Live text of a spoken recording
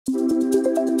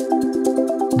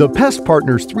The Pest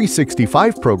Partners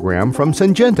 365 program from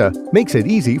Syngenta makes it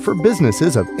easy for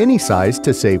businesses of any size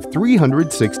to save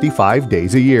 365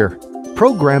 days a year.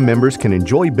 Program members can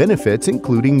enjoy benefits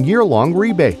including year-long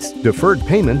rebates, deferred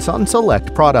payments on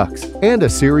select products, and a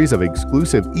series of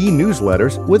exclusive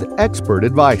e-newsletters with expert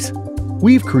advice.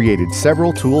 We've created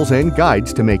several tools and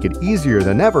guides to make it easier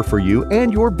than ever for you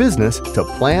and your business to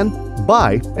plan,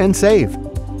 buy, and save.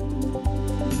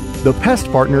 The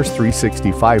Pest Partners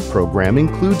 365 program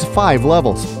includes 5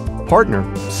 levels: Partner,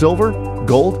 Silver,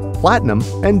 Gold, Platinum,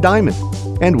 and Diamond.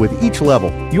 And with each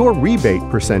level, your rebate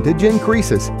percentage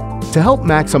increases. To help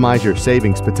maximize your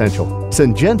savings potential,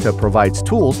 Syngenta provides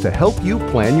tools to help you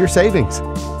plan your savings.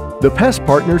 The Pest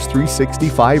Partners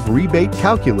 365 Rebate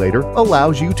Calculator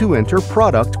allows you to enter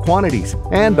product quantities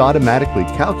and automatically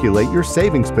calculate your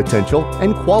savings potential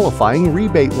and qualifying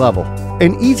rebate level.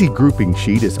 An easy grouping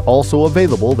sheet is also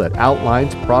available that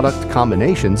outlines product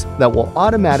combinations that will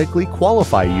automatically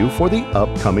qualify you for the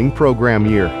upcoming program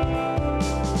year.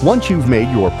 Once you've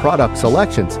made your product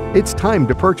selections, it's time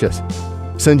to purchase.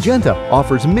 Syngenta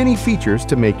offers many features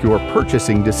to make your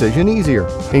purchasing decision easier,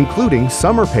 including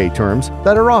summer pay terms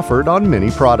that are offered on many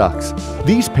products.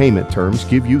 These payment terms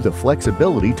give you the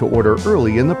flexibility to order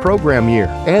early in the program year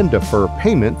and defer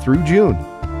payment through June.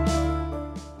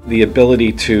 The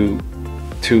ability to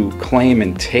claim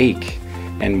and take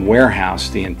and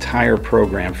warehouse the entire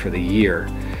program for the year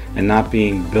and not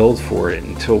being billed for it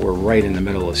until we're right in the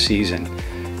middle of season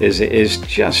it's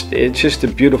just a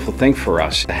beautiful thing for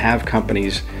us to have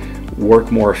companies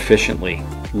work more efficiently,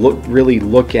 really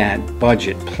look at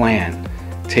budget, plan,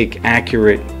 take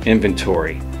accurate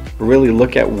inventory, really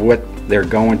look at what they're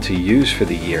going to use for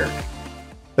the year.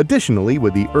 Additionally,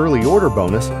 with the early order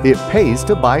bonus, it pays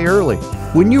to buy early.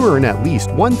 When you earn at least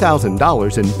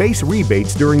 $1,000 in base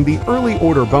rebates during the early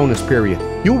order bonus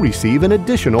period, you'll receive an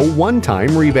additional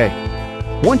one-time rebate.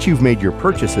 Once you've made your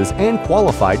purchases and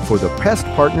qualified for the Pest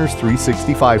Partners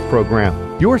 365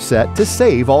 program, you're set to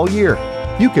save all year.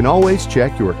 You can always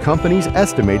check your company's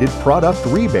estimated product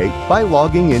rebate by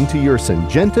logging into your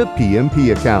Syngenta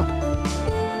PMP account.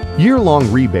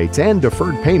 Year-long rebates and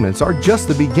deferred payments are just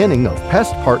the beginning of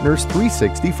Pest Partners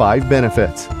 365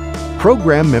 benefits.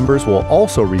 Program members will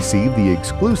also receive the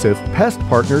exclusive Pest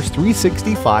Partners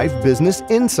 365 Business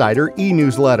Insider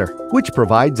e-newsletter, which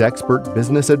provides expert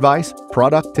business advice,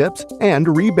 product tips,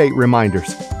 and rebate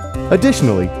reminders.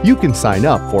 Additionally, you can sign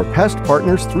up for Pest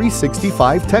Partners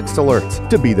 365 text alerts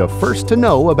to be the first to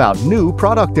know about new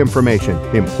product information,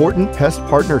 important Pest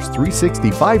Partners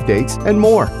 365 dates, and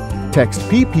more. Text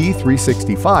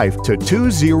PP365 to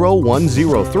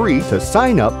 20103 to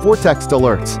sign up for text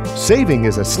alerts. Saving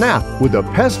is a snap with the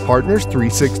Pest Partners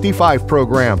 365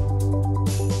 program.